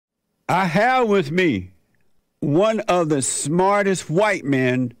I have with me one of the smartest white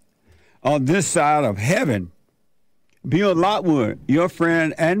men on this side of heaven, Bill Lockwood, your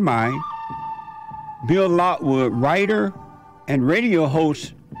friend and mine. Bill Lockwood, writer and radio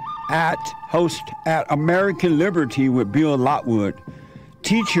host at American Liberty with Bill Lockwood,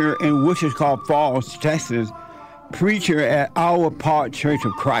 teacher in Wichita Falls, Texas, preacher at Our Part Church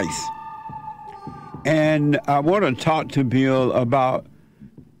of Christ. And I want to talk to Bill about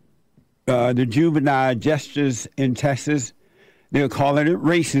the juvenile justice in Texas. They're calling it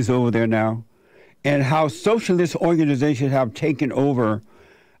racist over there now, and how socialist organizations have taken over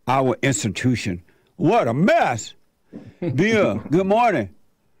our institution. What a mess. Bill, good morning.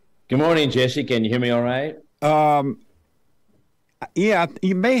 Good morning, Jesse. Can you hear me all right? Yeah,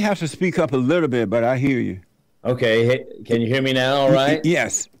 you may have to speak up a little bit, but I hear you. Okay. Hey, can you hear me now all right?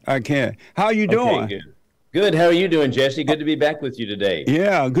 Yes, I can. How are you doing? Okay, good. Good. How are you doing, Jesse? Good to be back with you today.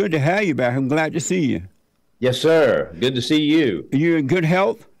 Yeah, good to have you back. I'm glad to see you. Yes, sir. Good to see you. You in good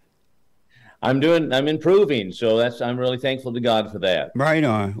health? I'm improving, so I'm really thankful to God for that. Right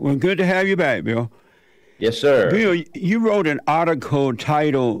on. Well, good to have you back, Bill. Yes, sir. Bill, you wrote an article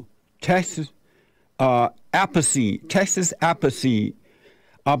titled Texas Apathy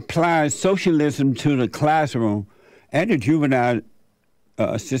applies socialism to the classroom and the juvenile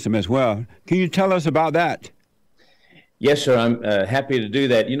system as well. Can you tell us about that? Yes, sir. I'm happy to do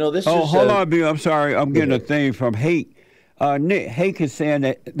that. You know, this is... Oh, hold on, Bill. I'm sorry. I'm getting a thing from Hake. Nick Hake is saying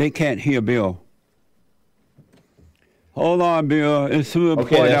that they can't hear Bill. Hold on, Bill. It's so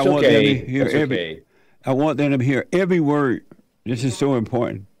important. I want them to hear I want them to hear every word. This is so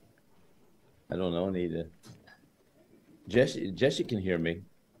important. I don't know. I need to... Jesse can hear me.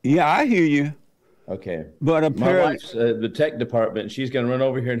 Yeah, I hear you. Okay. But apparently... My wife's the tech department, and she's going to run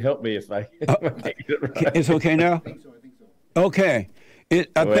over here and help me if I get it right. It's okay now? I think so. Okay. I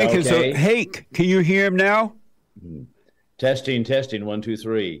think it's okay. Hake, can you hear him now? Testing, 1, 2,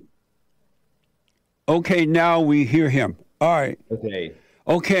 3. Okay, now we hear him. All right.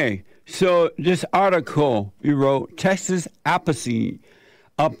 Okay. So this article you wrote, Texas Apathy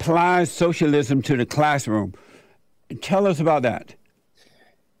applies socialism to the classroom. Tell us about that.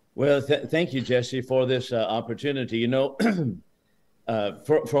 Well, thank you, Jesse, for this opportunity. You know,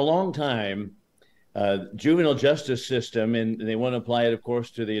 for a long time, juvenile justice system, and they want to apply it, of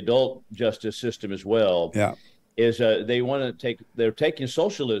course, to the adult justice system as well. Yeah, is they're taking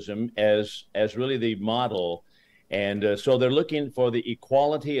socialism as really the model, and so they're looking for the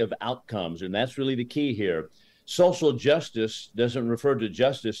equality of outcomes, and that's really the key here. Social justice doesn't refer to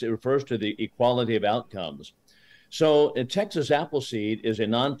justice; it refers to the equality of outcomes. So Texas Appleseed is a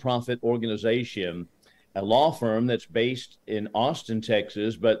nonprofit organization, a law firm that's based in Austin,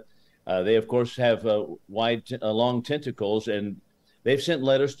 Texas, but they, of course, have long tentacles, and they've sent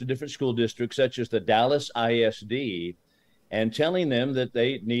letters to different school districts, such as the Dallas ISD, and telling them that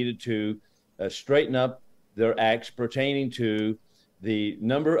they needed to straighten up their acts pertaining to the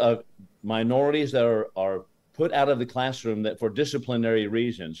number of minorities that are put out of the classroom that for disciplinary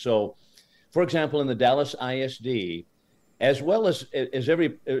reasons. So, for example, in the Dallas ISD, as well as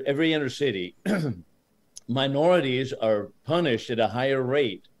every inner city, minorities are punished at a higher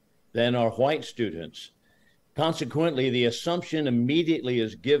rate than our white students. Consequently, the assumption immediately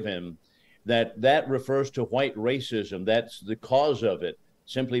is given that refers to white racism. That's the cause of it,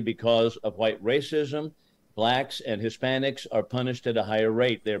 simply because of white racism. Blacks and Hispanics are punished at a higher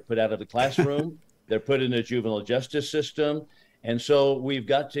rate. They're put out of the classroom. They're put in the juvenile justice system. And so we've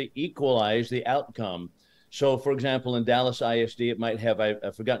got to equalize the outcome. So, for example, in Dallas ISD, it might have,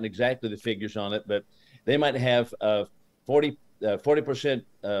 I've forgotten exactly the figures on it, but they might have 40%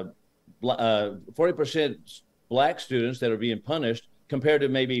 black students that are being punished compared to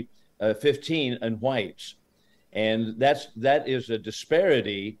maybe 15 in whites. And that is a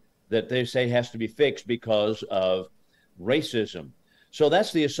disparity that they say has to be fixed because of racism. So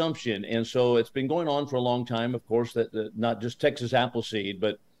that's the assumption. And so it's been going on for a long time, of course, that not just Texas Appleseed,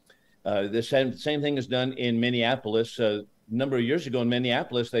 but the same thing is done in Minneapolis. A number of years ago in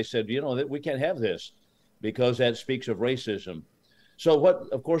Minneapolis, they said, you know, that we can't have this because that speaks of racism. So what,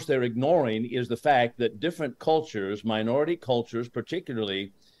 of course, they're ignoring is the fact that different cultures, minority cultures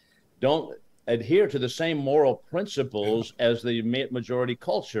particularly, don't adhere to the same moral principles as the majority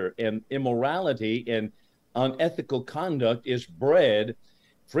culture, and immorality and unethical conduct is bred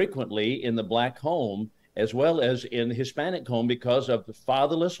frequently in the black home as well as in the Hispanic home because of the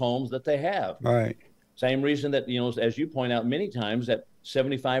fatherless homes that they have. Right. Same reason that, you know, as you point out many times, that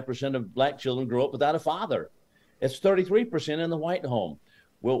 75% of black children grow up without a father. It's 33% in the white home.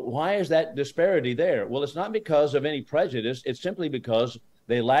 Well, why is that disparity there? Well, it's not because of any prejudice. It's simply because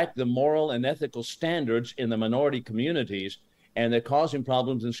they lack the moral and ethical standards in the minority communities, and they're causing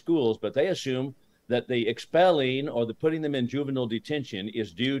problems in schools. But they assume that the expelling or the putting them in juvenile detention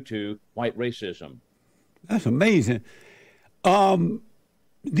is due to white racism. That's amazing.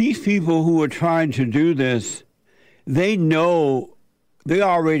 These people who are trying to do this, they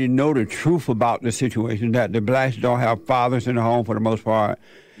already know the truth about the situation, that the blacks don't have fathers in the home for the most part.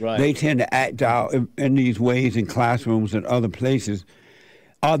 Right. They tend to act out in these ways in classrooms and other places.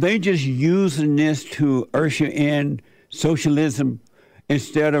 Are they just using this to usher in socialism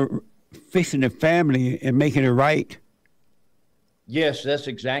instead of fixing the family and making it right? Yes, that's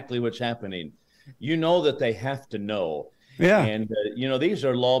exactly what's happening. You know that they have to know. Yeah. And, these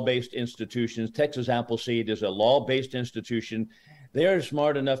are law-based institutions. Texas Appleseed is a law-based institution. They're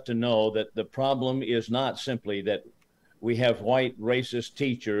smart enough to know that the problem is not simply that we have white racist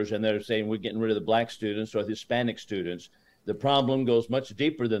teachers and they're saying we're getting rid of the black students or the Hispanic students. The problem goes much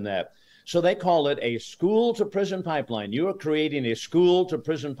deeper than that. So they call it a school-to-prison pipeline. You are creating a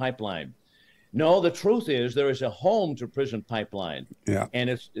school-to-prison pipeline. No, the truth is there is a home-to-prison pipeline. Yeah. And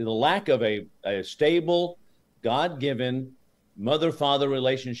it's the lack of a stable, God-given mother-father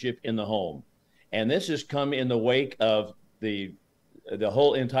relationship in the home. And this has come in the wake of the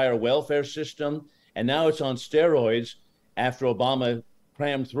whole entire welfare system. And now it's on steroids after Obama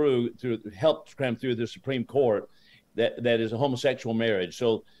helped cram through the Supreme Court that is a homosexual marriage.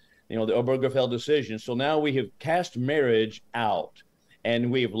 So, the Obergefell decision. So now we have cast marriage out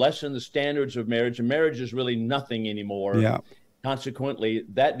and we have lessened the standards of marriage, and marriage is really nothing anymore. Yeah. Consequently,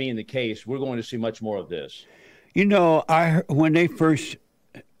 that being the case, we're going to see much more of this.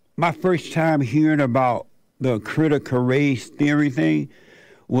 My first time hearing about the critical race theory thing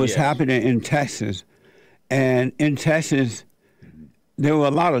was happening in Texas. And in Texas, there was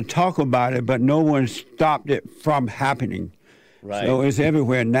a lot of talk about it, but no one stopped it from happening. Right. So it's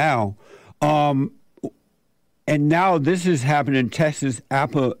everywhere now. And now this is happening in Texas,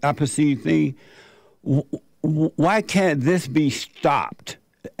 Appleseed thing. Why can't this be stopped?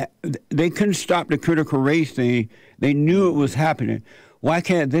 They couldn't stop the critical race thing. They knew it was happening. Why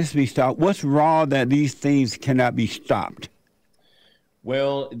can't this be stopped? What's wrong that these things cannot be stopped?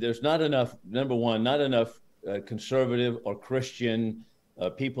 Well, there's not enough, number one, not enough conservative or Christian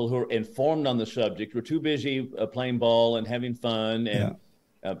people who are informed on the subject. We're too busy playing ball and having fun and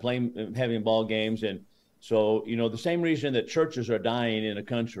having ball games. And so, the same reason that churches are dying in a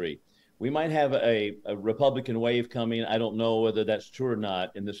country. We might have a Republican wave coming. I don't know whether that's true or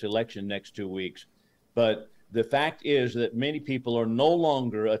not in this election next 2 weeks. But the fact is that many people are no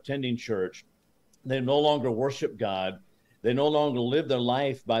longer attending church. They no longer worship God. They no longer live their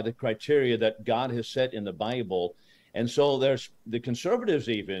life by the criteria that God has set in the Bible. And so there's the conservatives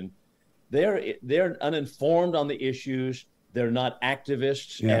even, they're uninformed on the issues. They're not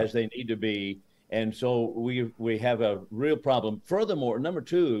activists as they need to be. And so we have a real problem. Furthermore, number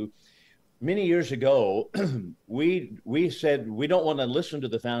two, many years ago, we said we don't want to listen to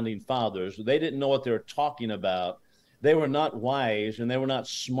the founding fathers. They didn't know what they were talking about. They were not wise and they were not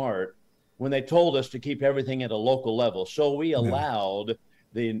smart when they told us to keep everything at a local level. So we allowed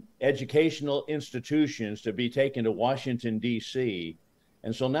the educational institutions to be taken to Washington, D.C.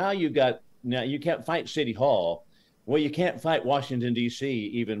 And so now you can't fight City Hall. Well, you can't fight Washington, D.C.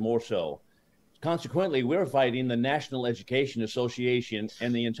 even more so. Consequently, we're fighting the National Education Association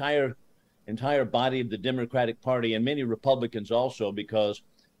and the entire body of the Democratic Party and many Republicans also, because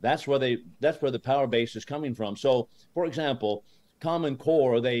that's where the power base is coming from. So, for example, Common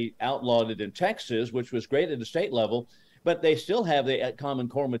Core, they outlawed it in Texas, which was great at the state level, but they still have the Common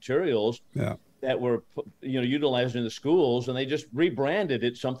Core materials that were utilized in the schools, and they just rebranded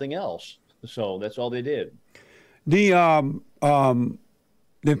it something else. So that's all they did. The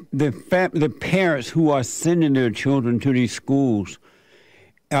parents who are sending their children to these schools,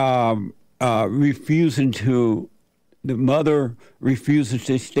 the mother refuses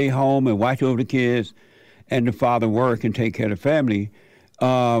to stay home and watch over the kids, and the father work and take care of the family.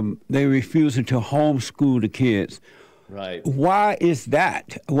 They refusing to homeschool the kids. Right. Why is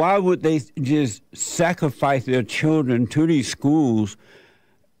that? Why would they just sacrifice their children to these schools?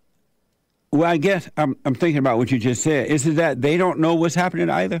 Well, I guess I'm thinking about what you just said. Is it that they don't know what's happening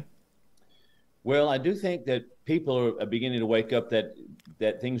either? Well, I do think that people are beginning to wake up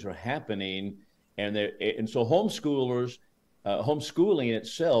that things are happening, and so homeschooling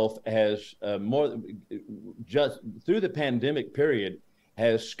itself has just through the pandemic period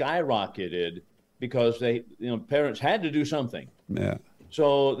has skyrocketed because parents had to do something. Yeah.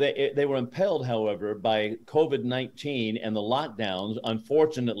 So they were impelled, however, by COVID-19 and the lockdowns.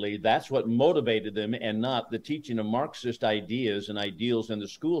 Unfortunately, that's what motivated them, and not the teaching of Marxist ideas and ideals in the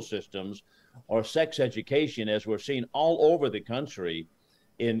school systems or sex education, as we're seeing all over the country,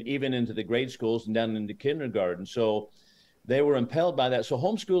 even into the grade schools and down into kindergarten. So they were impelled by that. So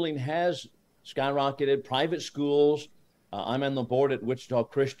homeschooling has skyrocketed. Private schools. I'm on the board at Wichita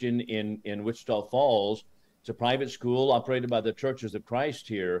Christian in Wichita Falls. It's a private school operated by the Churches of Christ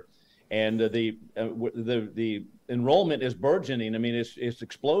here, and the enrollment is burgeoning. I mean, it's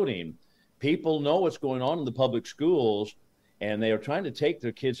exploding. People know what's going on in the public schools, and they are trying to take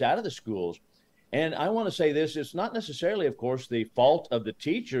their kids out of the schools. And I want to say this: it's not necessarily, of course, the fault of the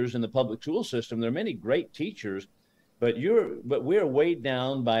teachers in the public school system. There are many great teachers, but we're weighed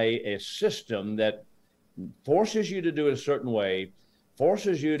down by a system that forces you to do it a certain way,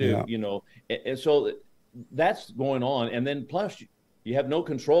 forces you to, and so that's going on. And then plus you have no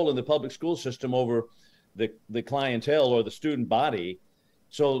control in the public school system over the clientele or the student body.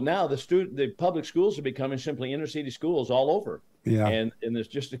 So now the public schools are becoming simply inner city schools all over. Yeah. And it's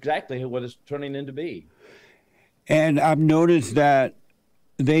just exactly what it's turning into be. And I've noticed that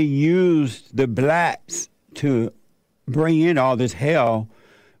they used the blacks to bring in all this hell,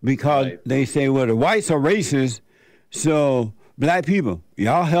 because they say, well, the whites are racist, so black people,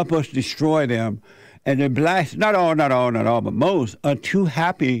 y'all help us destroy them. And the blacks, not all, but most, are too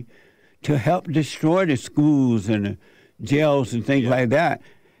happy to help destroy the schools and the jails and things like that.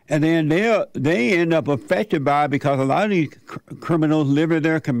 And then they end up affected by it, because a lot of these criminals live in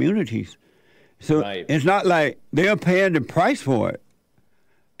their communities. So it's not like they're paying the price for it,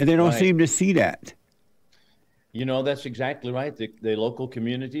 and they don't seem to see that. That's exactly right. The local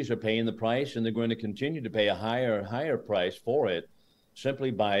communities are paying the price, and they're going to continue to pay a higher price for it,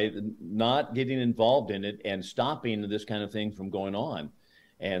 simply by not getting involved in it and stopping this kind of thing from going on.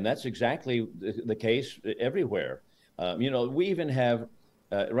 And that's exactly the case everywhere. We even have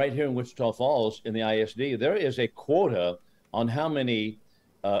right here in Wichita Falls in the ISD, there is a quota on how many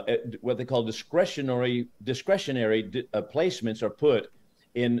what they call discretionary placements are put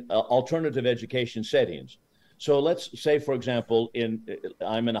in alternative education settings. So let's say, for example,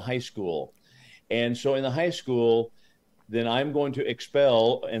 I'm in a high school. And so in the high school, then I'm going to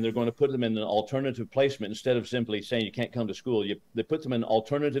expel, and they're going to put them in an alternative placement instead of simply saying you can't come to school. They put them in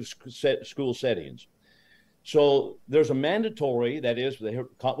alternative school settings. So there's a mandatory, that is, they're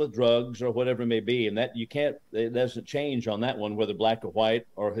caught with drugs or whatever it may be, and that it doesn't change on that one, whether black or white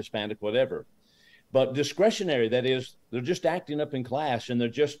or Hispanic, whatever. But discretionary, that is, they're just acting up in class, and they're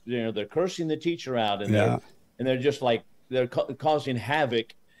just, they're cursing the teacher out, and they're just like, they're causing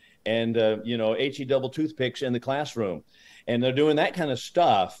havoc and, HE double toothpicks in the classroom. And they're doing that kind of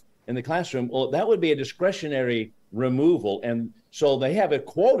stuff in the classroom. Well, that would be a discretionary removal. And so they have a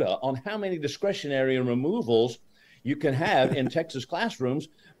quota on how many discretionary removals you can have in Texas classrooms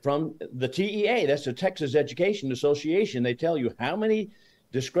from the TEA. That's the Texas Education Association. They tell you how many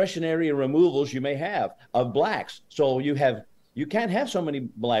discretionary removals you may have of blacks. So you can't have so many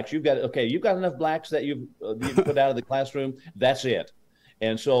blacks. You've got enough blacks that you've put out of the classroom. That's it.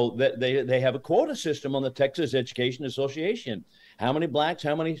 And so they have a quota system on the Texas Education Association. How many blacks,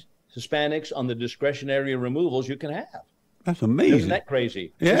 how many Hispanics on the discretionary removals you can have. That's amazing. Isn't that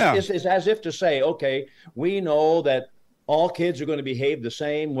crazy? Yeah. It's as if to say, okay, we know that all kids are going to behave the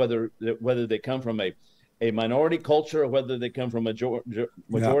same, whether they come from a minority culture or whether they come from a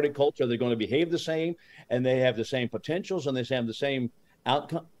majority culture. They're going to behave the same, and they have the same potentials, and they have the same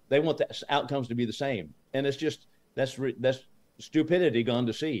outcome. They want the outcomes to be the same. And it's just, that's stupidity gone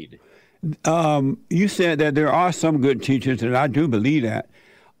to seed. You said that there are some good teachers, and I do believe that.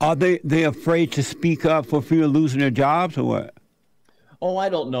 Are they afraid to speak up for fear of losing their jobs, or what? Oh, I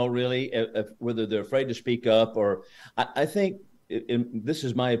don't know really whether they're afraid to speak up, or I think, this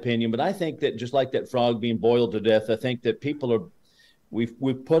is my opinion, but I think that just like that frog being boiled to death, I think that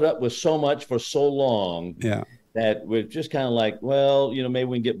we've put up with so much for so long that we're just kind of like, well, maybe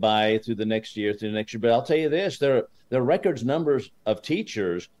we can get by through the next year. But I'll tell you this, there are records numbers of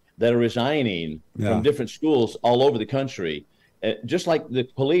teachers that are resigning from different schools all over the country. Just like the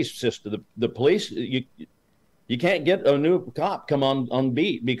police system, the police, you can't get a new cop come on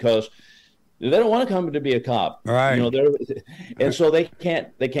beat because they don't want to come to be a cop. Right. And so they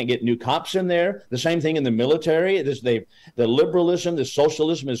can't get new cops in there. The same thing in the military. The liberalism, the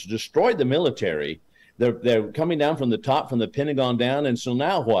socialism has destroyed the military. They're coming down from the top, from the Pentagon down, and so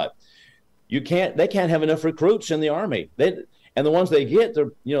now what? They can't have enough recruits in the Army. And the ones they get,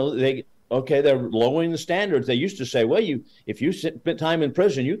 they're lowering the standards. They used to say, well, if you spent time in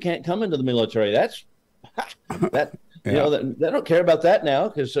prison, you can't come into the military. You know, they don't care about that now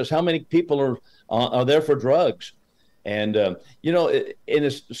because there's how many people are there for drugs. And, you know, and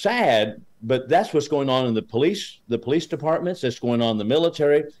it's sad, but that's what's going on in the police departments. That's going on in the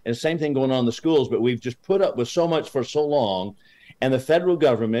military, and the same thing going on in the schools. But we've just put up with so much for so long. And the federal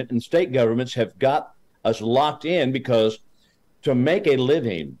government and state governments have got us locked in because to make a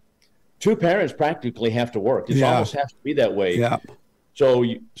living, two parents practically have to work. It almost has to be that way. Yeah. So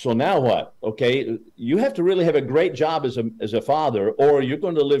now what? Okay, you have to really have a great job as a father, or you're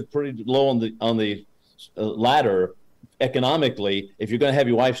going to live pretty low on the ladder economically if you're going to have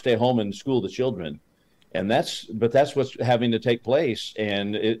your wife stay home and school the children. And that's what's having to take place,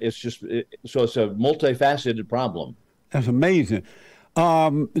 and it's a multifaceted problem. That's amazing.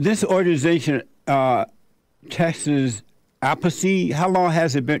 This organization, Texas Apathy, how long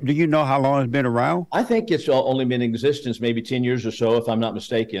has it been? Do you know how long it's been around? I think it's only been in existence maybe 10 years or so, if I'm not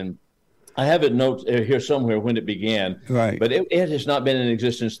mistaken. I have it notes here somewhere when it began, right? But it has not been in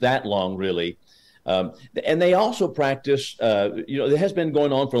existence that long, really. And they also practice, it has been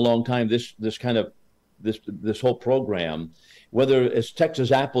going on for a long time, this whole program, whether it's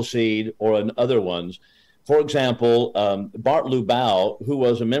Texas Appleseed or in other ones. For example, Bart Lubau, who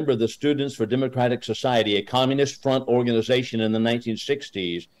was a member of the Students for Democratic Society, a communist front organization in the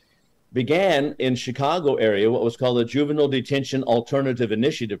 1960s, began in Chicago area what was called the Juvenile Detention Alternative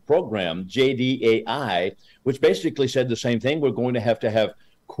Initiative Program, JDAI, which basically said the same thing. We're going to have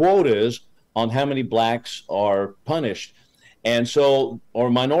quotas on how many blacks are punished, and so,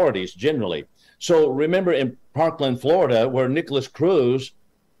 or minorities generally. So remember in Parkland, Florida, where Nicholas Cruz,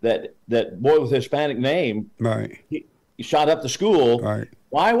 that boy with a Hispanic name, right? He shot up the school. Right.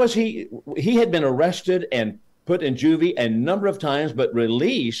 Why was he had been arrested and put in juvie a number of times, but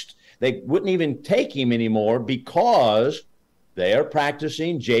released. They wouldn't even take him anymore because they are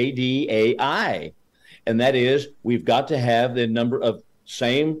practicing JDAI. And that is, we've got to have the number of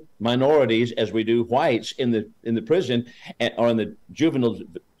same minorities as we do whites in the prison or in the juvenile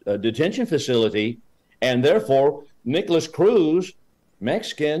detention facility. And therefore, Nicholas Cruz,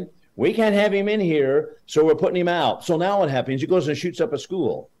 Mexican, we can't have him in here, so we're putting him out. So now what happens? He goes and shoots up a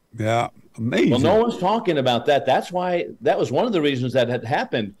school. Yeah, amazing. Well, no one's talking about that. That's why that was one of the reasons that had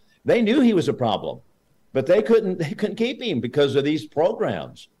happened. They knew he was a problem, but they couldn't keep him because of these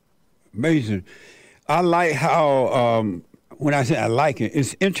programs. Amazing. I like how when I say I like it,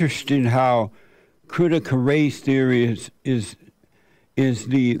 it's interesting how critical race theory is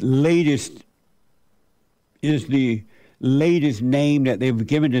the latest name that they've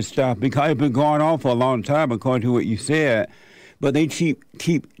given this stuff, because it's been going on for a long time, according to what you said. But they keep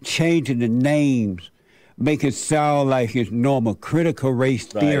changing the names, make it sound like it's normal. Critical race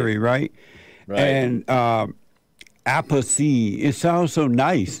theory, right? Right. And Appleseed, it sounds so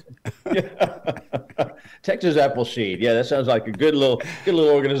nice. Texas Appleseed, yeah, that sounds like a good little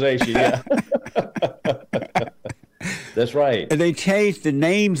organization. Yeah, that's right. And they changed the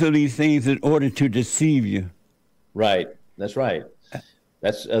names of these things in order to deceive you. Right. That's right.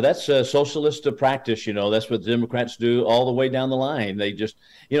 That's socialist practice. That's what Democrats do all the way down the line. They just,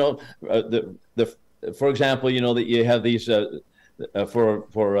 for example, that you have these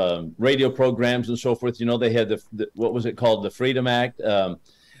for radio programs and so forth. They had the what was it called, the Freedom Act.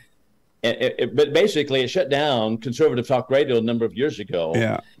 But basically, it shut down conservative talk radio a number of years ago.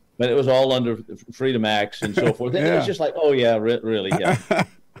 Yeah. But it was all under Freedom Acts and so forth. Yeah. It's just like, oh yeah, really, yeah.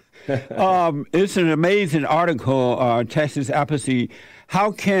 It's an amazing article, Texas Apathy.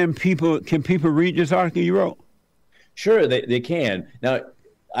 How can people read this article you wrote? Sure, they can. Now,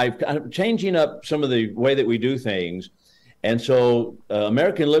 I'm changing up some of the way that we do things. And so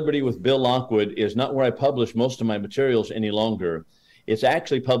American Liberty with Bill Lockwood is not where I publish most of my materials any longer. It's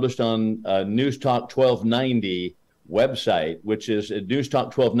actually published on News Talk 1290 website, which is News Talk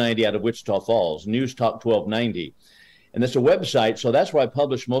 1290 out of Wichita Falls, News Talk 1290. And it's a website, so that's where I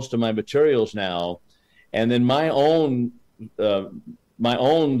publish most of my materials now. And then my own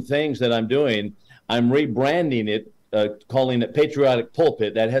things that I'm doing, I'm rebranding it, calling it Patriotic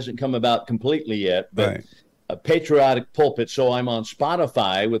Pulpit. That hasn't come about completely yet, but right. A Patriotic Pulpit. So I'm on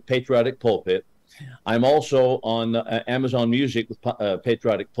Spotify with Patriotic Pulpit. I'm also on Amazon Music with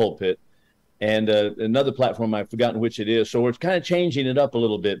Patriotic Pulpit, and another platform, I've forgotten which it is. So we're kind of changing it up a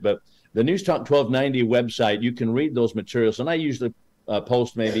little bit, but the News Talk 1290 website, you can read those materials, and I usually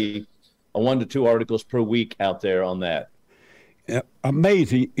post maybe 1 to 2 articles per week out there on that. Yeah,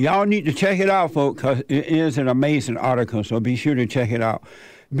 amazing. Y'all need to check it out, folks, because it is an amazing article, so be sure to check it out.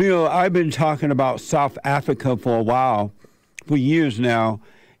 Bill, I've been talking about South Africa for a while, for years now,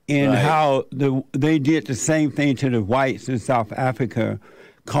 and right. how they did the same thing to the whites in South Africa,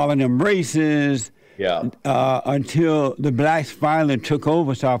 calling them racist, Yeah. Until the blacks finally took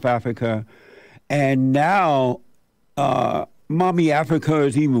over South Africa. And now Mommy Africa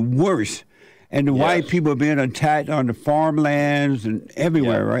is even worse. And the white people are being attacked on the farmlands and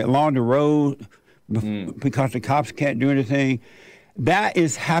everywhere, right, along the road, because the cops can't do anything. That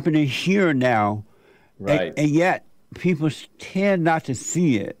is happening here now. Right. And yet people tend not to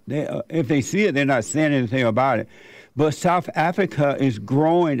see it. If they see it, they're not saying anything about it. But South Africa is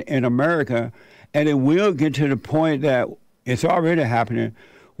growing in America, and it will get to the point that it's already happening,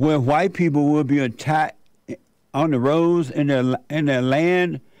 where white people will be attacked on the roads, in their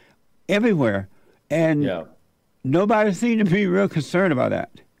land, everywhere. And nobody seems to be real concerned about that.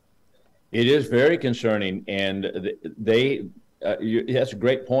 It is very concerning, and that's a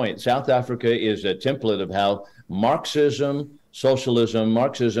great point. South Africa is a template of how Marxism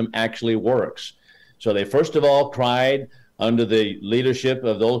actually works. So they first of all cried under the leadership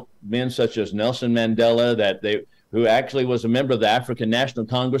of those men such as Nelson Mandela, who actually was a member of the African National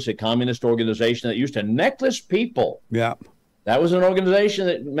Congress, a communist organization that used to necklace people. Yeah. That was an organization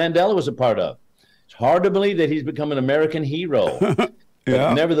that Mandela was a part of. It's hard to believe that he's become an American hero. But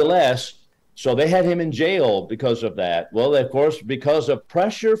nevertheless, so they had him in jail because of that. Well, of course, because of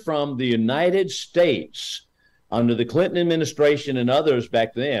pressure from the United States under the Clinton administration and others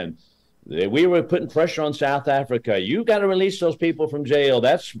back then, we were putting pressure on South Africa. You got to release those people from jail.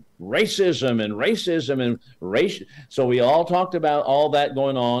 That's racism and race. So we all talked about all that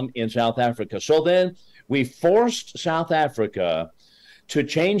going on in South Africa. So then we forced South Africa to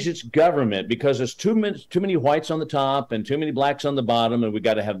change its government because there's too many whites on the top and too many blacks on the bottom, and we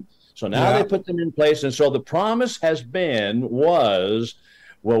got to have. So now they put them in place, and so the promise was.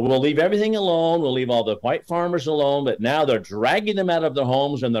 Well, we'll leave everything alone. We'll leave all the white farmers alone. But now they're dragging them out of their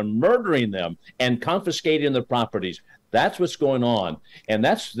homes and they're murdering them and confiscating their properties. That's what's going on. And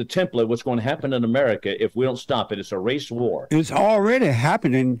that's the template, what's going to happen in America if we don't stop it. It's a race war. It's already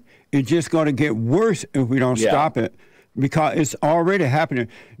happening. It's just going to get worse if we don't stop it, because it's already happening.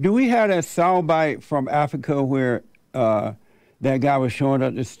 Do we have that soundbite from Africa where that guy was showing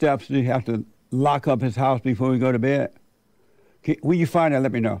up the steps and he have to lock up his house before we go to bed? When you find that,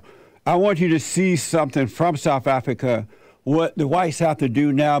 let me know. I want you to see something from South Africa, what the whites have to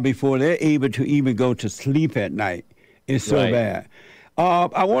do now before they're able to even go to sleep at night. It's so bad.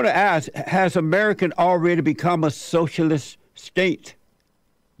 I want to ask, has America already become a socialist state?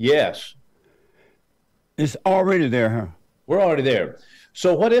 Yes. It's already there, huh? We're already there.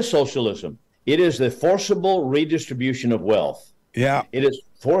 So what is socialism? It is the forcible redistribution of wealth. Yeah. It is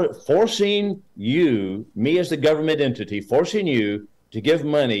forcing you, me as the government entity, forcing you to give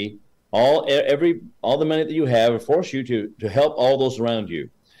money, all the money that you have, or force you to help all those around you.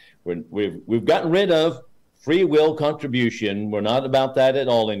 We've gotten rid of free will contribution. We're not about that at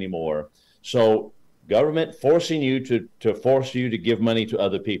all anymore. So government forcing you to force you to give money to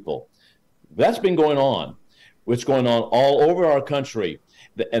other people. That's been going on. It's going on all over our country.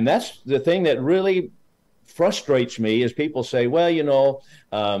 And that's the thing that really frustrates me is people say, well, we don't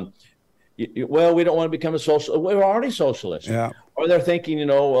want to become a socialist. We're already socialists. Yeah. Or they're thinking,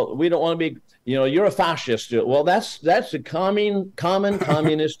 well, we don't want to be, you're a fascist. Well, that's a common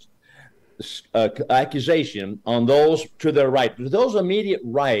communist accusation on those to their right. Those immediate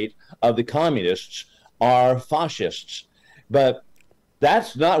right of the communists are fascists. But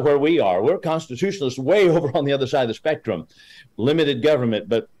that's not where we are. We're constitutionalists way over on the other side of the spectrum. Limited government.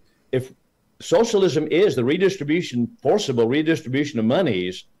 But if socialism is the forcible redistribution of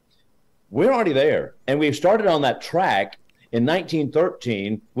monies, we're already there. And we've started on that track in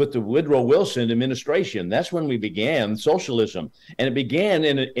 1913 with the Woodrow Wilson administration. That's when we began socialism. And it began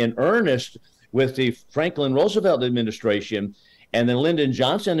in earnest with the Franklin Roosevelt administration and the Lyndon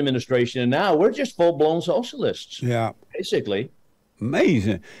Johnson administration. And now we're just full-blown socialists. Yeah. Basically.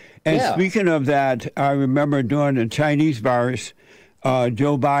 Amazing. And speaking of that, I remember during the Chinese virus,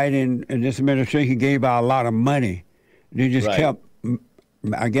 Joe Biden and this administration gave out a lot of money. They just kept,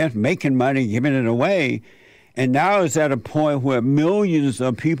 I guess, making money, giving it away. And now it's at a point where millions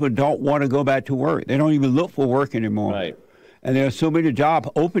of people don't want to go back to work. They don't even look for work anymore. Right. And there are so many jobs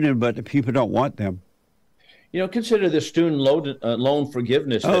opening, but the people don't want them. Consider the student loan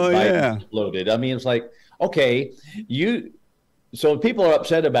forgiveness that Biden loaded. I mean, it's like, okay, so people are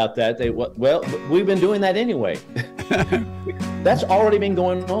upset about that. Well, we've been doing that anyway. That's already been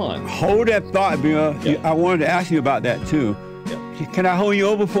going on. Hold that thought, Bill. Yeah. I wanted to ask you about that too. Yeah. Can I hold you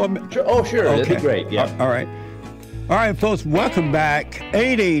over for a minute? Sure. Oh, sure. Okay. That'd be great. Yeah. All right. All right, folks, welcome back.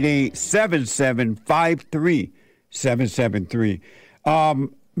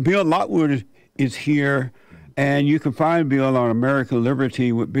 888-7753-773. Bill Lockwood is here, and you can find Bill on American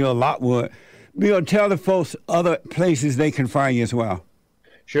Liberty with Bill Lockwood. Bill, tell the folks other places they can find you as well.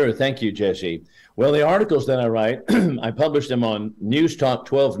 Sure. Thank you, Jesse. Well, the articles that I write, I publish them on News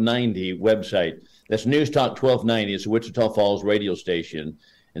Talk 1290 website. That's News Talk 1290. It's a Wichita Falls radio station.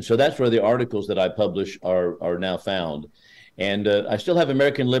 And so that's where the articles that I publish are now found. And I still have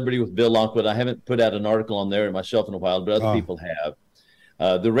American Liberty with Bill Lockwood. I haven't put out an article on there myself in a while, but other people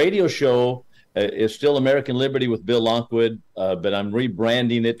have. The radio show is still American Liberty with Bill Lockwood, but I'm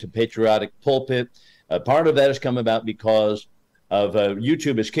rebranding it to Patriotic Pulpit. Part of that has come about because of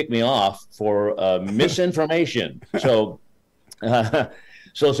YouTube has kicked me off for misinformation. So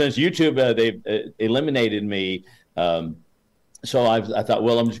since YouTube, they've eliminated me. So I thought,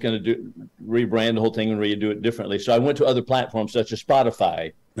 well, I'm just going to rebrand the whole thing and redo it differently. So I went to other platforms such as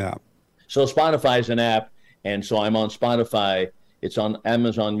Spotify. Yeah. So Spotify is an app, and so I'm on Spotify. It's on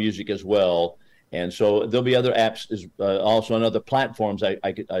Amazon Music as well. And so there'll be other apps also on other platforms,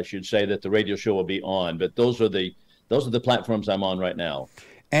 I should say, that the radio show will be on. But those are the platforms I'm on right now.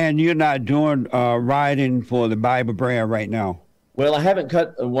 And you're not doing writing for the Bible brand right now? Well, I haven't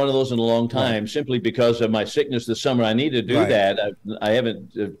cut one of those in a long time, simply because of my sickness this summer. I need to do that. I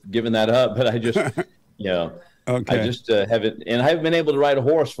haven't given that up, but I just, I just haven't, and I haven't been able to ride a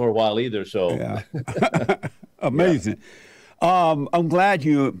horse for a while either. So, amazing. Yeah. I'm glad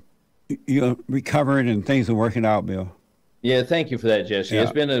you're recovering and things are working out, Bill. Yeah, thank you for that, Jesse. Yeah.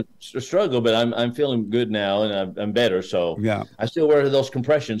 It's been a struggle, but I'm feeling good now, and I'm better. So, I still wear those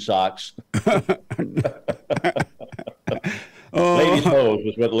compression socks. Ladies' hose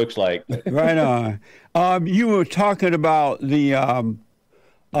is what it looks like. Right on. You were talking about the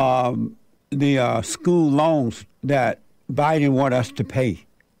school loans that Biden want us to pay.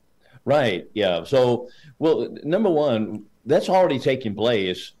 Right. Yeah. So, well, number one, that's already taking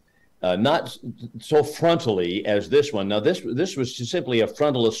place, not so frontally as this one. Now, this was simply a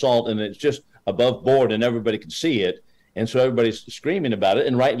frontal assault, and it's just above board, and everybody can see it, and so everybody's screaming about it,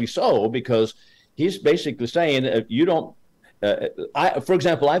 and rightly so, because he's basically saying you don't. For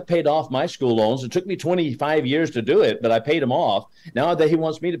example, I paid off my school loans. It took me 25 years to do it, but I paid them off. Now that he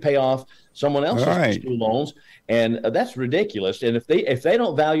wants me to pay off someone else's school loans, and that's ridiculous. And if they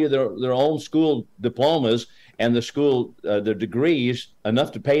don't value their own school diplomas and the school their degrees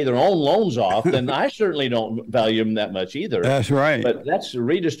enough to pay their own loans off, then I certainly don't value them that much either. That's right. But that's a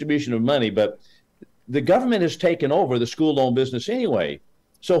redistribution of money. But the government has taken over the school loan business anyway.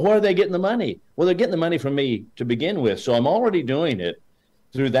 So where are they getting the money? Well, they're getting the money from me to begin with. So I'm already doing it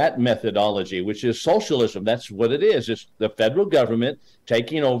through that methodology, which is socialism. That's what it is. It's the federal government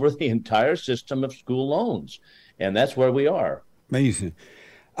taking over the entire system of school loans. And that's where we are. Amazing.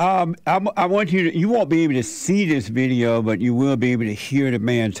 I want you won't be able to see this video, but you will be able to hear the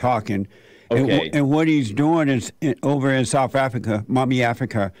man talking. Okay. And what he's doing is over in South Africa, Mommy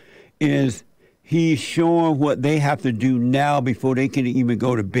Africa, is he's showing what they have to do now before they can even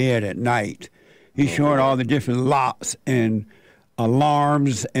go to bed at night. He's showing all the different locks and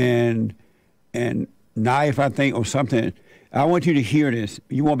alarms and knife, I think, or something. I want you to hear this.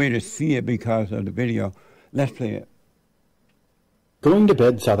 You won't be able to see it because of the video. Let's play it. Going to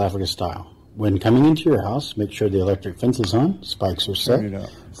bed South Africa style. When coming into your house, make sure the electric fence is on, spikes are set,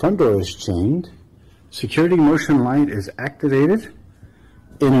 front door is chained, security motion light is activated,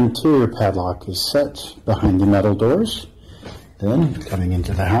 an interior padlock is set behind the metal doors. Then, coming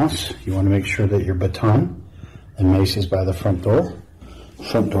into the house, you want to make sure that your baton and mace is by the front door.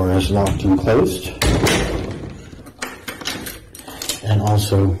 Front door is locked and closed. And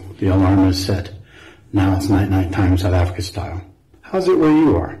also, the alarm is set. Now it's night-night time, South Africa style. How's it where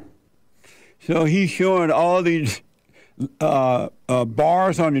you are? So he's showing all these bars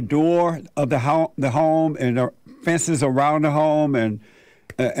on the door of the home and the fences around the home and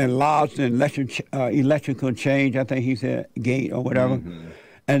locks and electrical change, I think he said, gate or whatever. Mm-hmm.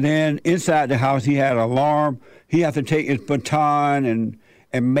 And then inside the house, he had an alarm. He had to take his baton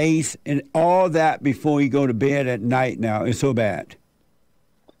and mace and all that before he go to bed at night now. It's so bad.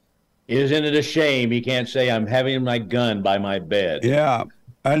 Isn't it a shame he can't say, I'm having my gun by my bed? Yeah,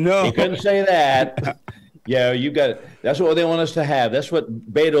 I know. He couldn't say that. Yeah, you got it. That's what they want us to have. That's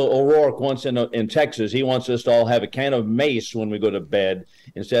what Beto O'Rourke wants in Texas. He wants us to all have a can of mace when we go to bed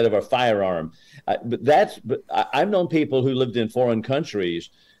instead of a firearm. But I've known people who lived in foreign countries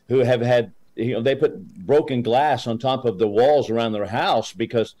who have had, they put broken glass on top of the walls around their house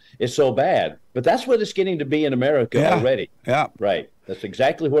because it's so bad. But that's what it's getting to be in America already. Yeah. Right. That's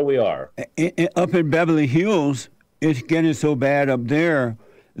exactly where we are. Up in Beverly Hills, it's getting so bad up there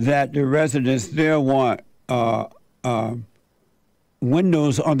that the residents there want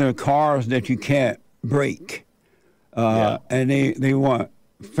windows on their cars that you can't break. And they want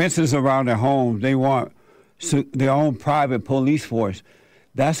fences around their homes. They want their own private police force.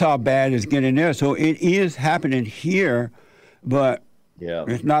 That's how bad it's getting there. So it is happening here, but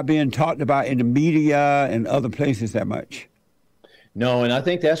it's not being talked about in the media and other places that much. No, and I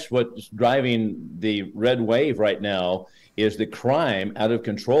think that's what's driving the red wave right now is the crime out of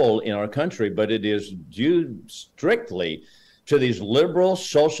control in our country, but it is due strictly to these liberal,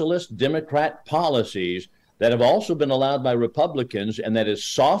 socialist, Democrat policies that have also been allowed by Republicans, and that is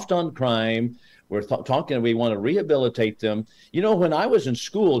soft on crime. We're talking, we want to rehabilitate them. You know, when I was in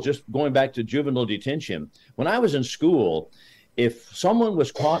school, just going back to juvenile detention, when I was in school, if someone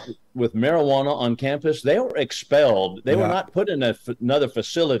was caught with marijuana on campus, they were expelled. They were not put in another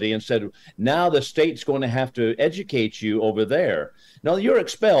facility and said, now the state's going to have to educate you over there. No, you're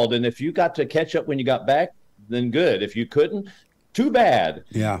expelled. And if you got to catch up when you got back, then good. If you couldn't, too bad.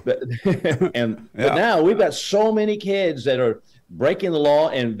 But now we've got so many kids that are breaking the law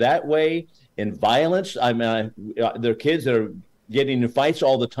in that way, in violence. I mean, there are kids that are getting in fights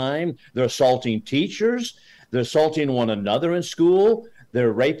all the time. They're assaulting teachers. They're assaulting one another in school.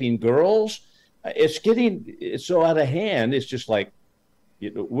 They're raping girls. It's so out of hand. It's just like,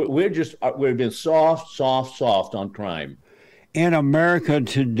 we've been soft on crime. In America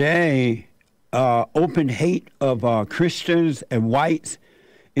today, open hate of Christians and whites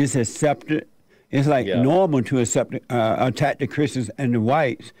is accepted. It's like normal to attack the Christians and the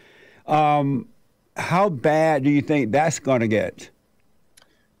whites. How bad do you think that's going to get?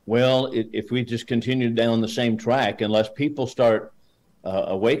 Well, if we just continue down the same track, unless people start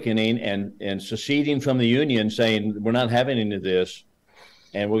awakening and seceding from the Union, saying we're not having any of this,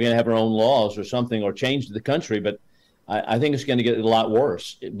 and we're going to have our own laws or something, or change the country. But I think it's going to get a lot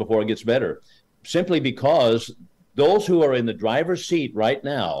worse before it gets better, simply because those who are in the driver's seat right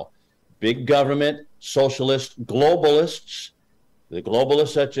now, big government, socialists, globalists, the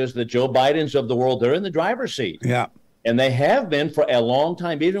globalists such as the Joe Bidens of the world, they're in the driver's seat. And they have been for a long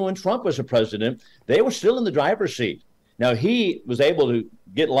time. Even when Trump was a president, they were still in the driver's seat. Now, he was able to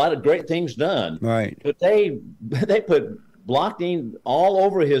get a lot of great things done. But they put blocking all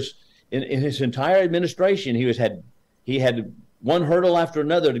over in his entire administration. He had one hurdle after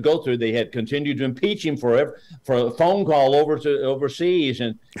another to go through. They had continued to impeach him for a phone call overseas,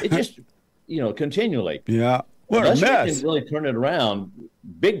 and it just, continually. What a mess. Unless we can really turn it around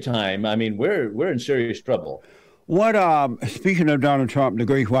big time, I mean, we're in serious trouble. Speaking of Donald Trump, the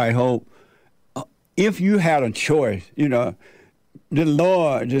great white hope, if you had a choice, the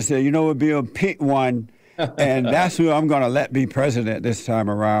Lord just said, Bill, pick one, and that's who I'm going to let be president this time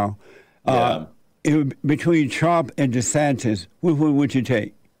around. Between Trump and DeSantis, which one would you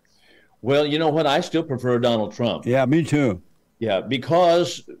take? Well, you know what? I still prefer Donald Trump. Yeah, me too. Yeah,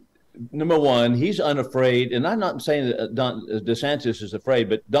 because number one, he's unafraid, and I'm not saying that DeSantis is afraid,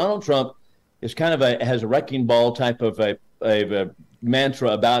 but Donald Trump is kind of has a wrecking ball type of a mantra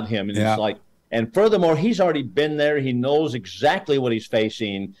about him, and it's like, and furthermore, he's already been there. He knows exactly what he's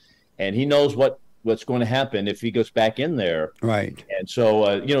facing, and he knows what's going to happen if he goes back in there. And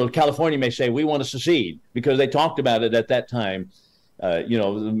so, California may say we want to secede because they talked about it at that time.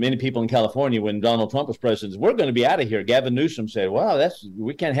 Many people in California, when Donald Trump was president, we're going to be out of here. Gavin Newsom said, "Wow,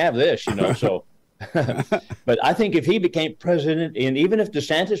 we can't have this," So. But I think if he became president, and even if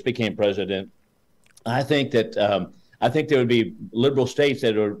DeSantis became president, I think that there would be liberal states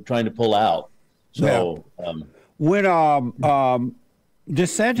that are trying to pull out. So when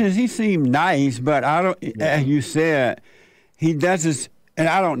DeSantis, he seemed nice, but I don't. As you said, he doesn't, and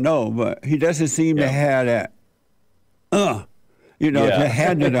I don't know, but he doesn't seem to have that. To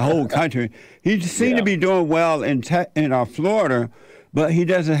handle the whole country. He seemed to be doing well in Florida, but he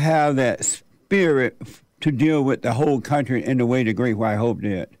doesn't have that spirit to deal with the whole country in the way the Great White Hope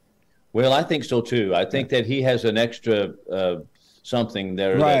did. Well, I think so too. I think that he has an extra something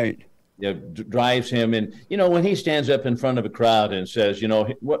there that drives him. And when he stands up in front of a crowd and says,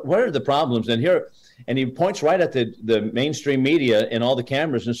 what are the problems? And he points right at the mainstream media and all the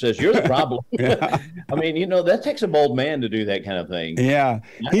cameras and says, "You're the problem." I mean, that takes a bold man to do that kind of thing. I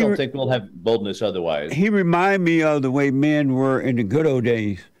don't think we'll have boldness otherwise. He reminded me of the way men were in the good old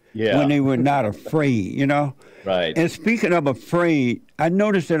days. When they were not afraid, And speaking of afraid, I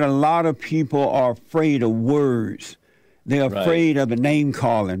noticed that a lot of people are afraid of words. They're afraid of the name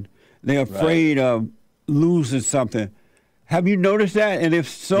calling. They're afraid of losing something. Have you noticed that? And if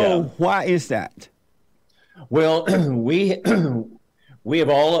so, why is that? Well,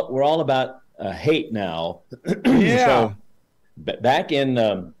 we're all about hate now. So back in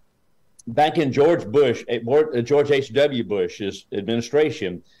George H.W. Bush's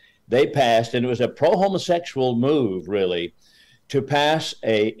administration, they passed, and it was a pro-homosexual move, really, to pass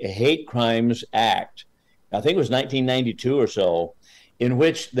a hate crimes act. I think it was 1992 or so, in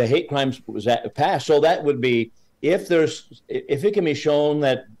which the hate crimes was passed. So that would be if it can be shown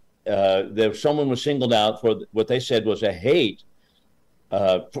that someone was singled out for what they said was a hate.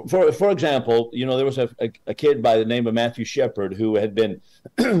 For example, there was a kid by the name of Matthew Shepard who had been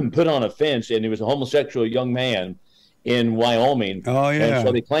put on a fence, and he was a homosexual young man in Wyoming. Oh, yeah. And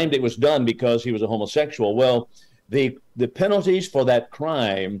so they claimed it was done because he was a homosexual. Well, the penalties for that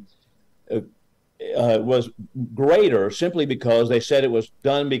crime was greater simply because they said it was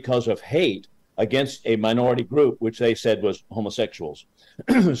done because of hate against a minority group, which they said was homosexuals.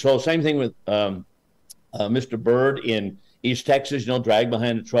 So same thing with Mr. Bird in East Texas, dragged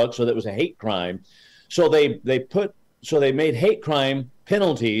behind a truck. So that was a hate crime. So they made hate crime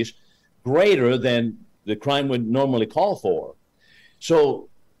penalties greater than the crime would normally call for. So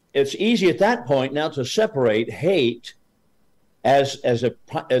it's easy at that point now to separate hate as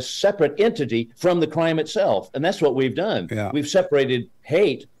a separate entity from the crime itself, and that's what we've done. Yeah. We've separated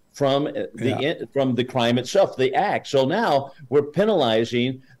hate from the crime itself, the act. So now we're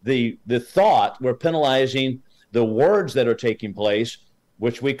penalizing the thought, we're penalizing the words that are taking place,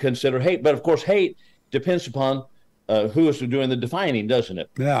 which we consider hate. But of course, hate depends upon who is doing the defining, doesn't it?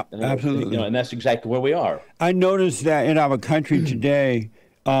 Yeah, absolutely. And that's exactly where we are. I noticed that in our country today,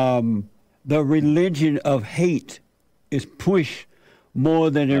 the religion of hate is pushed more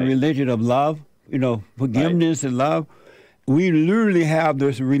than the religion of love, forgiveness and love. We literally have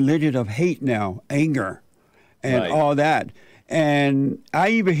this religion of hate now, anger, and all that. And I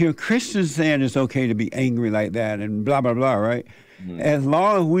even hear Christians saying it's okay to be angry like that and blah, blah, blah, right? Mm-hmm. As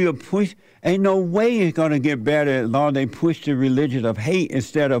long as we are pushed, ain't no way it's going to get better as long as they push the religion of hate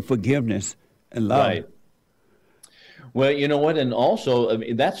instead of forgiveness and love. Right. Well, you know what? And also,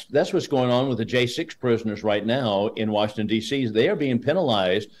 that's what's going on with the J6 prisoners right now in Washington, D.C. They are being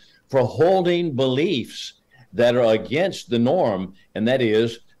penalized for holding beliefs that are against the norm, and that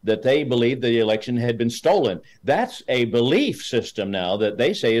is that they believe the election had been stolen. That's a belief system now that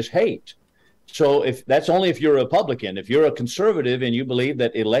they say is hate. So if that's only if you're a Republican. If you're a conservative and you believe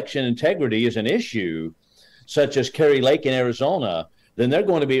that election integrity is an issue, such as Kerry Lake in Arizona, then they're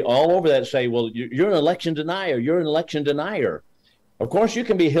going to be all over that and say, well, you're an election denier. You're an election denier. Of course, you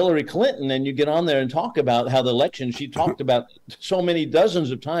can be Hillary Clinton and you get on there and talk about how the election, she talked about so many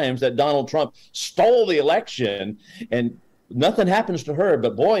dozens of times that Donald Trump stole the election and nothing happens to her.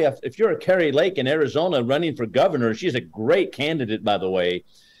 But boy, if you're a Kerry Lake in Arizona running for governor, she's a great candidate, by the way.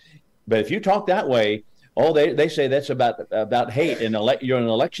 But if you talk that way, they say that's about hate and you're an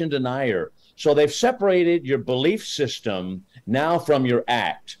election denier. So they've separated your belief system now from your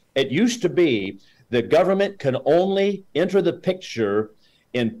act. It used to be the government can only enter the picture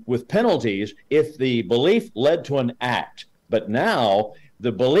with penalties if the belief led to an act. But now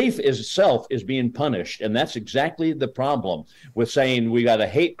the belief itself is being punished. And that's exactly the problem with saying we got a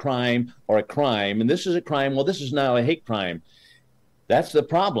hate crime or a crime. And this is a crime. Well, this is now a hate crime. That's the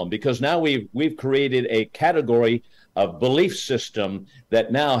problem, because now we've created a category of belief system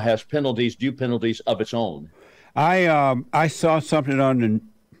that now has due penalties of its own. I saw something on the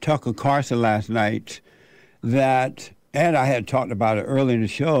Tucker Carlson last night that, and I had talked about it earlier in the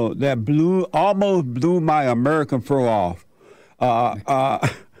show, that almost blew my American fur off. I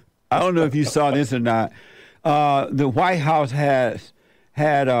don't know if you saw this or not. The White House had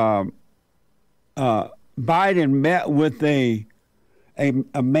Biden met with a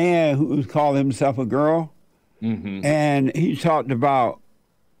man who called himself a girl, mm-hmm. and he talked about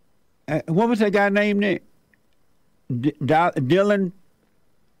what was that guy named? Nick? Dylan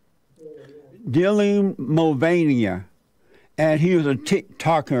Mulvaney, and he was a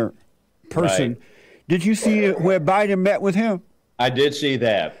TikToker person. Right. Did you see where Biden met with him? I did see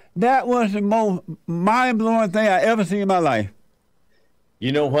that. That was the most mind-blowing thing I ever seen in my life.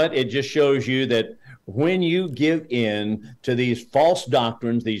 You know what? It just shows you that when you give in to these false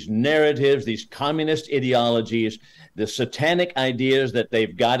doctrines, these narratives, these communist ideologies, the satanic ideas that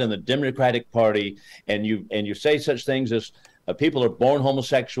they've got in the Democratic Party, and you say such things as people are born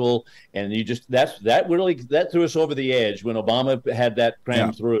homosexual, and that threw us over the edge when Obama had that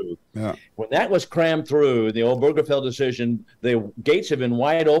crammed through. Yeah. When that was crammed through, the Obergefell decision, the gates have been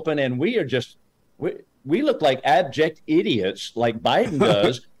wide open, and we look like abject idiots, like Biden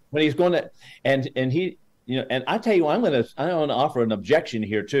does when he's going to, and he, and I tell you, I want to offer an objection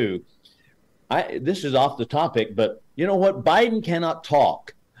here too. This is off the topic, but you know what? Biden cannot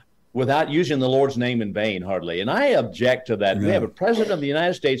talk without using the Lord's name in vain, hardly. And I object to that. Yeah. We have a president of the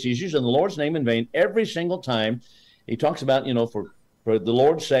United States. He's using the Lord's name in vain every single time. He talks about, for the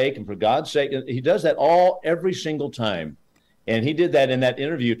Lord's sake and for God's sake. He does that every single time. And he did that in that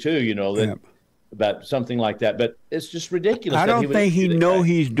interview too, you know, that about something like that. But it's just ridiculous. I don't think he know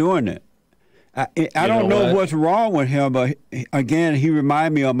he's doing it. I don't know what's wrong with him, but again, he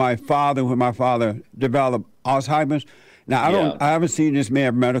reminded me of my father when my father developed Alzheimer's. Now, I haven't seen this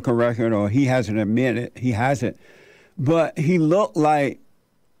man's medical record, or he hasn't admitted he has it, but he looked like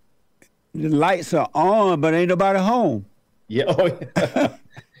the lights are on, but ain't nobody home. Yeah. Oh, yeah.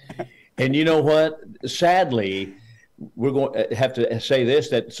 And you know what? Sadly, we're going to have to say this,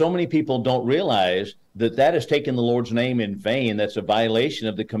 that so many people don't realize that is taking the Lord's name in vain. That's a violation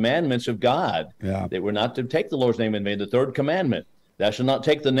of the commandments of God. Yeah. That we're not to take the Lord's name in vain. The third commandment, thou shalt not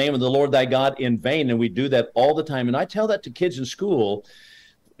take the name of the Lord thy God in vain. And we do that all the time. And I tell that to kids in school.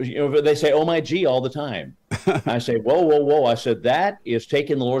 You know, they say, oh my gee, all the time. I say, whoa, whoa, whoa. I said, that is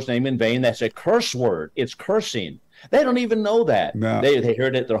taking the Lord's name in vain. That's a curse word. It's cursing. They don't even know that. No. They hear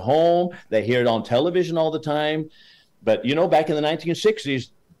it at their home. They hear it on television all the time. But, you know, back in the 1960s,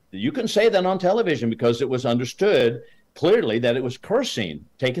 you couldn't say that on television because it was understood clearly that it was cursing,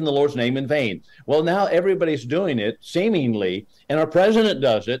 taking the Lord's name in vain. Well, now everybody's doing it, seemingly, and our president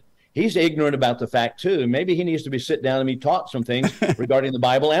does it. He's ignorant about the fact, too. Maybe he needs to be sit down and be taught some things regarding the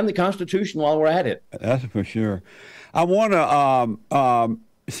Bible and the Constitution while we're at it. That's for sure. I want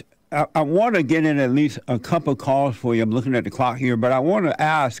to get in at least a couple calls for you. I'm looking at the clock here, but I want to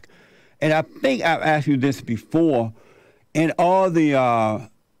ask, and I think I've asked you this before, in all the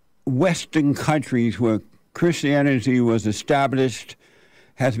Western countries where Christianity was established,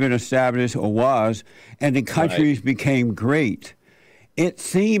 has been established or was, and the countries became great, it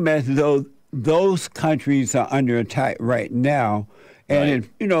seemed as though those countries are under attack right now. And,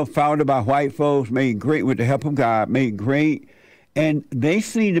 you know, founded by white folks, made great with the help of God, made great. And they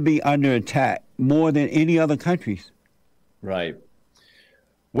seem to be under attack more than any other countries. Right.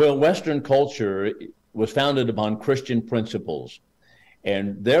 Well, Western culture was founded upon Christian principles,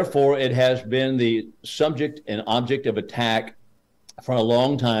 and therefore it has been the subject and object of attack for a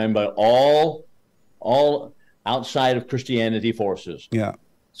long time by all outside of Christianity forces. Yeah.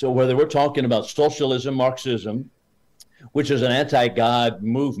 So whether we're talking about socialism, Marxism, which is an anti-God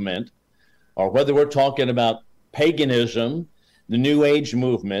movement, or whether we're talking about paganism, the New Age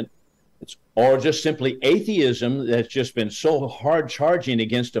movement, or just simply atheism that's just been so hard charging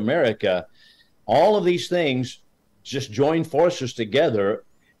against America, all of these things just join forces together.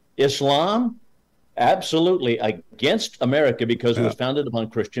 Islam, absolutely against America because it was founded upon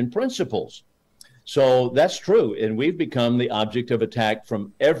Christian principles. So that's true, and we've become the object of attack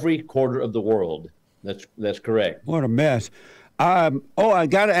from every quarter of the world. That's correct. What a mess. I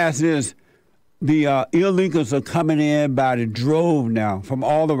got to ask this. The illegals are coming in by the drove now from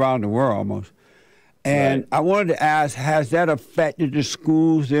all around the world almost. And I wanted to ask, has that affected the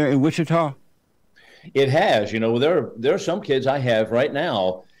schools there in Wichita? It has. You know, there are some kids I have right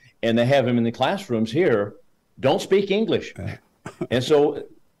now, and they have them in the classrooms here, don't speak English. And so,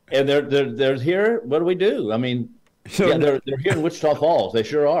 and they're here. What do we do? I mean, so they're here in Wichita Falls. They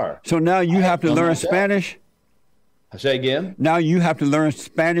sure are. So now you have to learn Spanish? I say again? Now you have to learn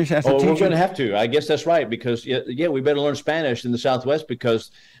Spanish as a teacher? We're going to have to. I guess that's right, because, we better learn Spanish in the Southwest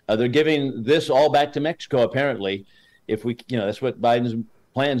because they're giving this all back to Mexico, apparently. If we, that's what Biden's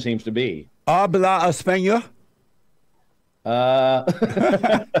plan seems to be. Habla español?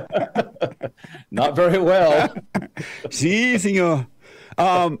 Not very well. Sí, señor.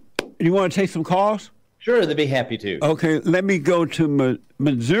 You want to take some calls? Sure, they'd be happy to. Okay, let me go to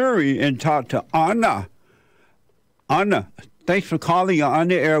Missouri and talk to Anna. Anna, thanks for calling. You're on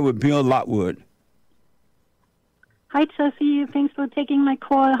the air with Bill Lockwood. Hi, Jesse. Thanks for taking my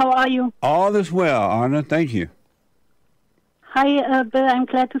call. How are you? All is well, Anna. Thank you. Hi, Bill. I'm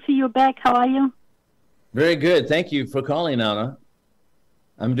glad to see you back. How are you? Very good. Thank you for calling, Anna.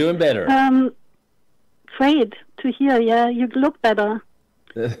 I'm doing better. Great to hear. Yeah, you look better.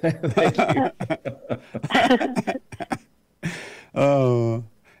 Thank you. Oh,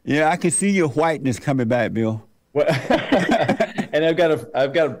 yeah, I can see your whiteness coming back, Bill. Well, and I've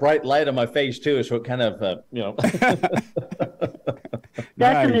got a bright light on my face too, so it kind of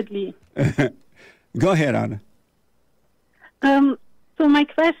Definitely. Go ahead, Anna. So my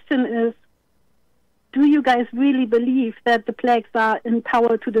question is, do you guys really believe that the blacks are in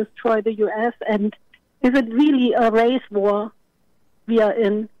power to destroy the U.S. and is it really a race war we are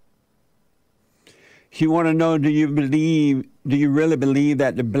in? You want to know, do you really believe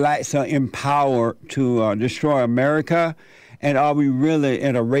that the blacks are in power to destroy America? And are we really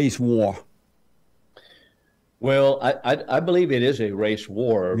in a race war? Well, I believe it is a race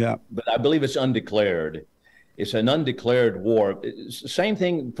war, yeah. but I believe it's undeclared. It's an undeclared war. It's the same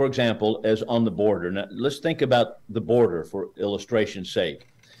thing, for example, as on the border. Now, let's think about the border for illustration's sake.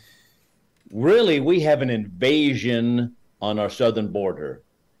 Really, we have an invasion on our southern border.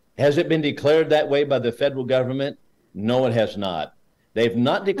 Has it been declared that way by the federal government? No, it has not. They've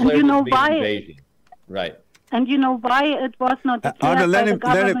not declared it to be an invasion. Right. And you know why it was not declared by the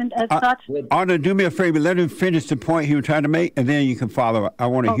government as such? Anna, do me a favor. Let him finish the point he was trying to make, and then you can follow. I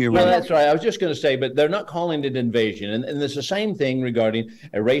want to hear what. Well, that's right. I was just going to say, but they're not calling it invasion. And it's the same thing regarding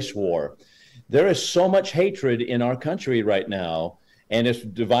a race war. There is so much hatred in our country right now, and it's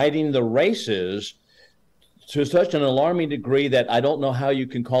dividing the races to such an alarming degree that I don't know how you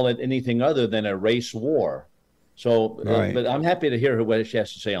can call it anything other than a race war. So, but I'm happy to hear what she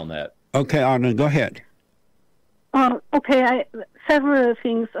has to say on that. Okay, Anna, go ahead. Okay, several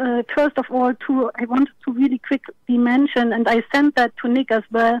things. First of all, I wanted to really quickly mention, and I sent that to Nick as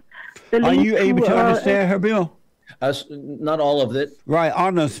well. Are you able to understand her, Bill? Not all of it. Right,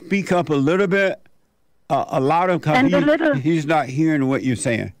 Anna, speak up a little bit. A louder, because he's not hearing what you're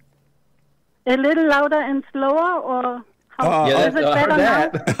saying. A little louder and slower, or how is it better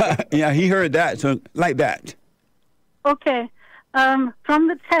now? Yeah, he heard that, so like that. Okay, from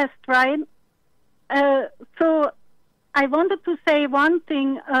the test, right? So I wanted to say one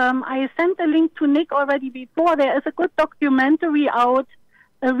thing. I sent a link to Nick already before. There is a good documentary out,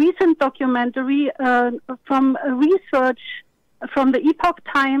 a recent documentary from research from the Epoch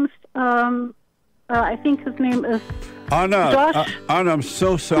Times. I think his name is Anna. Josh. Anna, I'm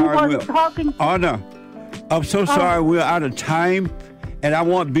so sorry. Anna, I'm so sorry. We're out of time, and I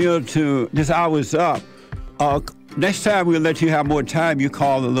want Bill to. This hour's up. Next time we'll let you have more time. You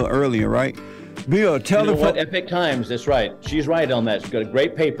call a little earlier, right? Bill, tell the what Epic Times. That's right. She's right on that. She's got a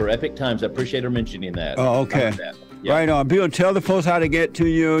great paper, Epic Times. I appreciate her mentioning that. Oh, okay. Yep. Right on. Bill, tell the folks how to get to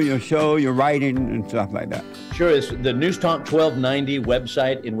you, your show, your writing, and stuff like that. Sure. It's the News Talk 1290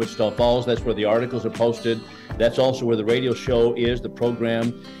 website in Wichita Falls. That's where the articles are posted. That's also where the radio show is, the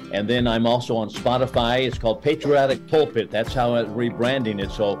program. And then I'm also on Spotify. It's called Patriotic Pulpit. That's how I'm rebranding it.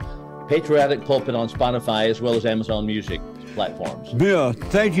 So Patriotic Pulpit on Spotify as well as Amazon Music platforms. Bill,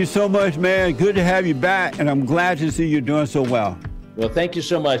 thank you so much, man. Good to have you back, and I'm glad to see you doing so well. Well, thank you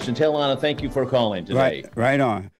so much. And tell Anna, thank you for calling today. Right on.